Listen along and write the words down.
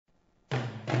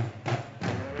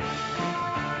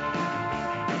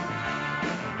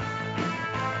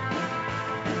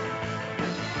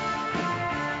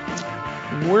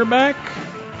We're back,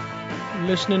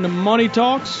 listening to Money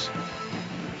Talks.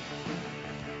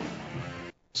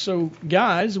 So,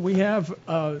 guys, we have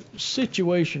a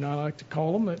situation, I like to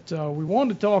call them, that we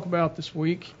wanted to talk about this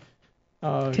week.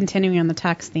 Continuing on the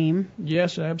tax theme.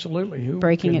 Yes, absolutely.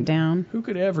 Breaking it down. Who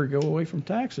could ever go away from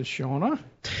taxes, Shauna?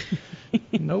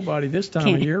 Nobody this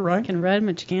time of year, right? Can run,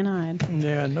 but you can't hide.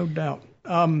 Yeah, no doubt.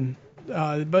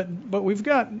 But we've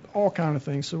got all kind of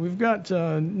things. So we've got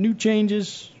new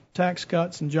changes, Tax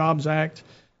Cuts and Jobs Act,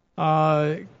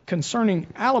 concerning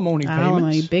alimony payments.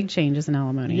 Alimony, big changes in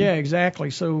alimony. Yeah, exactly.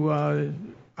 So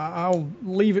I'll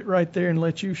leave it right there and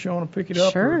let you, Shauna, pick it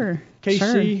up. Sure.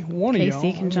 Casey, sure. one of y'all.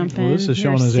 Casey can jump in. Well, this is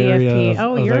You're Shauna's CFP. area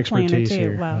Oh, of you're expertise too.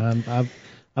 here. Wow.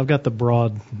 I've got the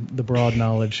broad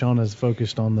knowledge. Shauna's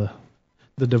focused on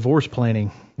the divorce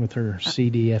planning with her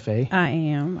CDFA. I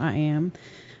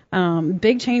am.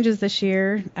 Big changes this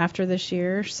year, after this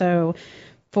year. So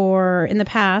in the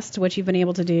past, what you've been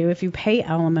able to do, if you pay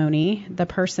alimony, the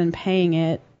person paying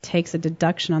it takes a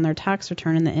deduction on their tax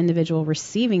return, and the individual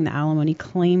receiving the alimony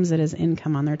claims it as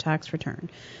income on their tax return.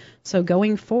 So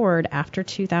going forward, after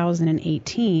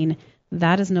 2018,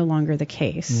 that is no longer the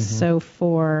case. Mm-hmm. So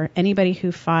for anybody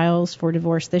who files for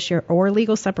divorce this year or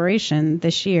legal separation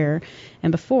this year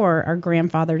and before are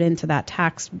grandfathered into that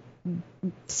tax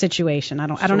situation. I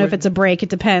don't know if it's a break. It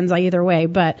depends either way,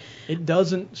 but it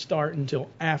doesn't start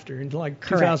until like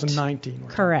correct. 2019.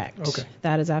 Correct. Okay.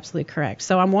 That is absolutely correct.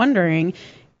 So I'm wondering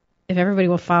if everybody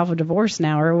will file for divorce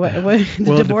now, or what the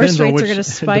divorce rates are going to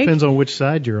spike. It depends on which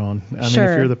side you're on. I sure.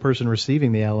 mean, if you're the person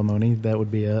receiving the alimony, that would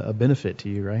be a benefit to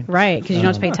you, right? Right, because you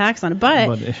don't have to pay tax on it.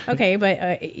 But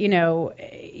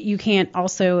you can't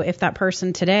also, if that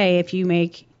person today, if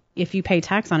you pay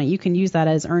tax on it, you can use that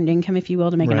as earned income, if you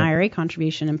will, to make an IRA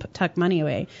contribution and tuck money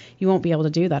away. You won't be able to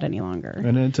do that any longer.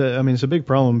 And it's a big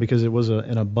problem because it was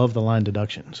an above the line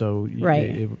deduction, so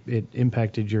it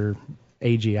impacted your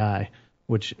AGI,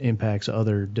 which impacts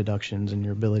other deductions and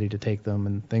your ability to take them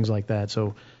and things like that.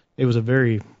 So it was a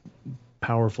very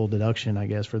powerful deduction, I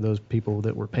guess, for those people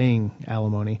that were paying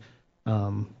alimony.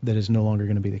 That is no longer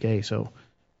going to be the case. So,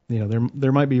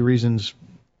 there might be reasons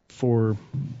for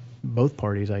both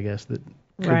parties, I guess, that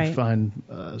could find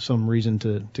some reason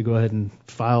to go ahead and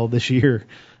file this year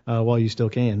while you still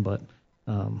can. But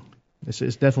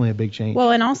it's definitely a big change.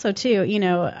 Well, and also,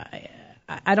 too,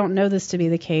 I don't know this to be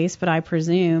the case, but I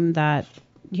presume that,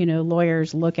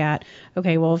 lawyers look at,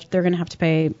 okay, well, if they're going to have to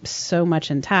pay so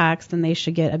much in tax, then they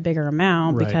should get a bigger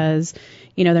amount because,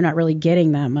 they're not really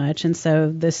getting that much. And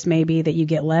so this may be that you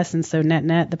get less. And so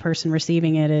net, the person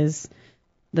receiving it is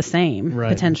the same,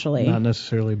 potentially. Not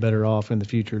necessarily better off in the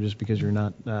future just because you're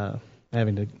not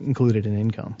having to include it in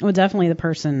income. Well, definitely the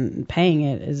person paying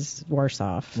it is worse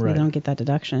off. Right. They don't get that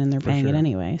deduction, and they're paying it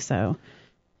anyway. So,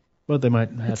 but they might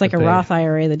have it's like a Roth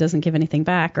IRA that doesn't give anything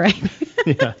back, right?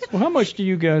 Yeah. Well, how much do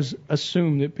you guys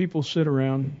assume that people sit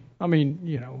around? I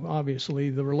mean, obviously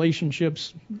the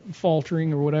relationship's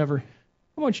faltering or whatever.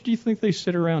 How much do you think they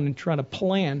sit around and try to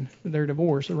plan their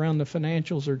divorce around the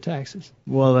financials or taxes?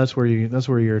 Well, that's where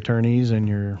your attorneys and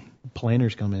your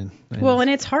planners come in. And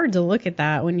it's hard to look at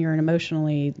that when you're in an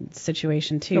emotionally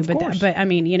situation too. Of course. But I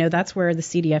mean, that's where the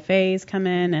CDFAs come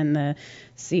in and the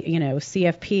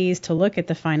CFPs to look at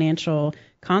the financial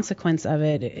consequence of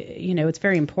it. It's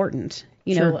very important.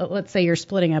 Sure. Let's say you're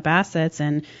splitting up assets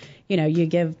and you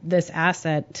give this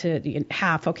asset to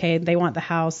half. Okay, they want the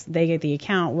house, they get the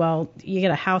account. Well, you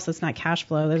get a house that's not cash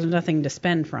flow. There's nothing to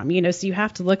spend from. So you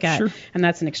have to look at, and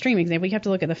that's an extreme example. You have to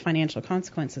look at the financial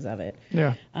consequences of it.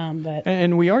 Yeah.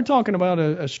 And we are talking about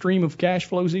a stream of cash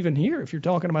flows even here. If you're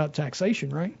talking about taxation,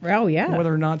 right? Oh yeah.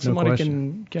 Whether or not somebody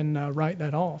can write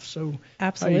that off. So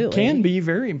absolutely, it can be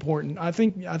very important. I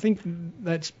think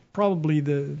that's probably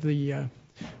the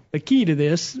key to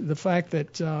this, the fact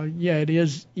that, it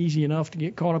is easy enough to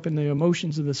get caught up in the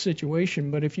emotions of the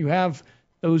situation, but if you have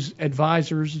those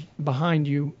advisors behind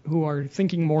you who are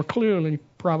thinking more clearly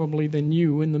probably than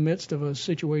you in the midst of a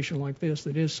situation like this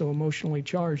that is so emotionally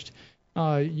charged,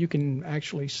 you can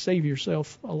actually save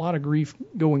yourself a lot of grief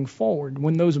going forward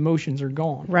when those emotions are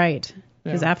gone. Right.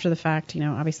 Because after the fact,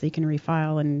 obviously you can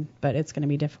refile, but it's going to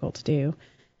be difficult to do.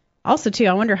 Also, too,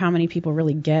 I wonder how many people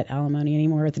really get alimony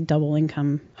anymore with double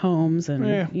income homes and,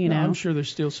 I'm sure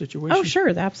there's still situations. Oh, sure,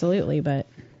 absolutely, but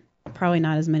probably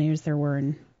not as many as there were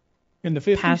in the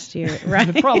 50s? Past year. Right.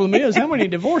 The problem is, how many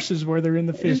divorces were there in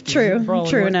the 50s?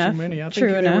 True enough. Too many. I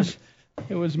think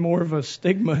it was more of a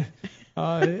stigma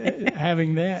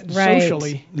having that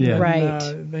socially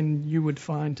than you would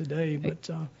find today.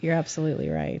 But you're absolutely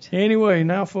right. Anyway,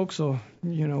 now folks will,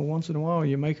 once in a while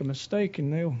you make a mistake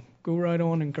and they'll go right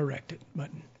on and correct it.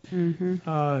 But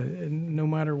No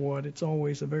matter what, it's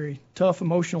always a very tough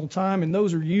emotional time, and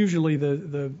those are usually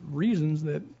the reasons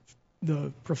that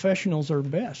the professionals are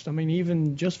best. I mean,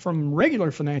 even just from regular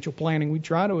financial planning, we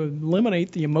try to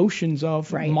eliminate the emotions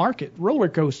of market roller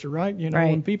coaster, right? You know,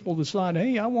 when people decide,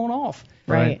 hey, I want off,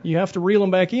 you have to reel them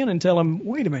back in and tell them,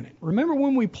 wait a minute, remember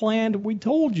when we planned, we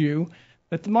told you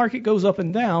that the market goes up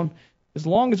and down. As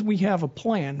long as we have a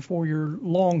plan for your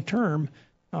long term,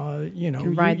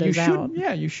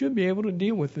 you should be able to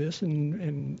deal with this,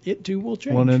 and it too will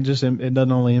change. Well, and it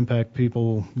doesn't only impact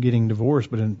people getting divorced,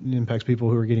 but it impacts people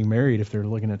who are getting married if they're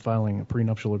looking at filing a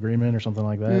prenuptial agreement or something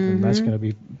like that, and that's going to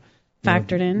be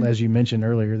factored in. As you mentioned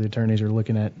earlier, the attorneys are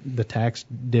looking at the tax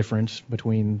difference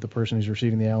between the person who's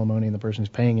receiving the alimony and the person who's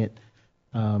paying it.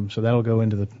 So that'll go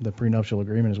into the prenuptial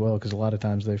agreement as well, because a lot of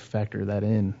times they factor that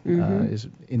in. Is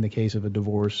in the case of a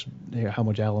divorce, how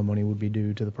much alimony would be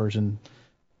due to the person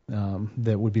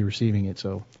that would be receiving it.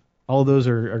 So all of those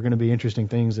are going to be interesting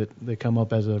things that come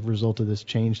up as a result of this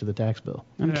change to the tax bill.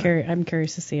 I'm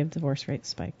curious to see if divorce rates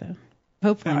spike, though.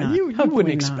 Hopefully not. You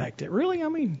wouldn't expect it, really. I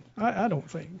mean, I don't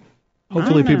think.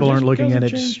 Hopefully people aren't looking at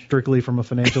it strictly from a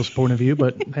financial point of view,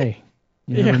 but hey,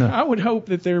 you never know. I would hope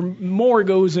that there more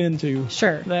goes into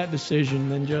that decision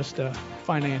than just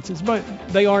finances, but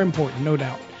they are important, no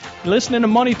doubt. You're listening to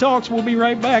Money Talks. We'll be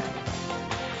right back.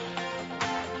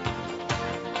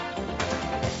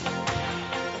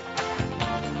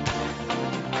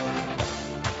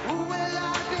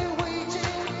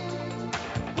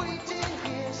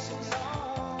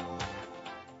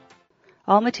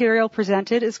 All material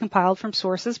presented is compiled from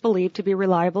sources believed to be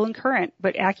reliable and current,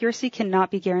 but accuracy cannot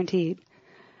be guaranteed.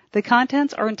 The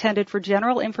contents are intended for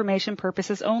general information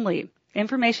purposes only.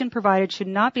 Information provided should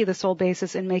not be the sole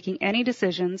basis in making any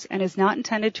decisions and is not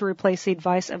intended to replace the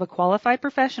advice of a qualified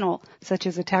professional, such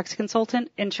as a tax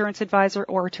consultant, insurance advisor,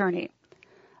 or attorney.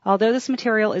 Although this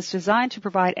material is designed to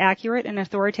provide accurate and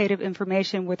authoritative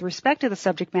information with respect to the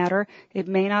subject matter, it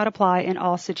may not apply in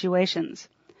all situations.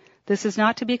 This is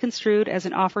not to be construed as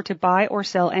an offer to buy or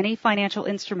sell any financial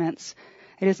instruments.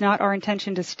 It is not our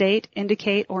intention to state,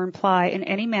 indicate, or imply in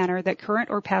any manner that current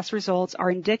or past results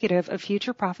are indicative of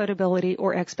future profitability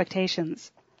or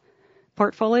expectations.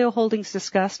 Portfolio holdings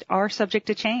discussed are subject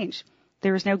to change.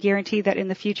 There is no guarantee that in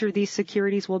the future these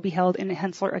securities will be held in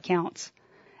Henssler accounts.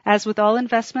 As with all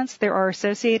investments, there are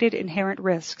associated inherent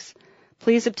risks.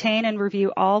 Please obtain and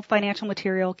review all financial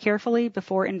material carefully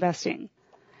before investing.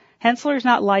 Henssler is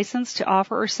not licensed to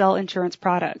offer or sell insurance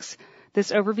products.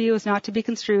 This overview is not to be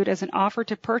construed as an offer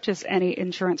to purchase any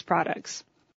insurance products.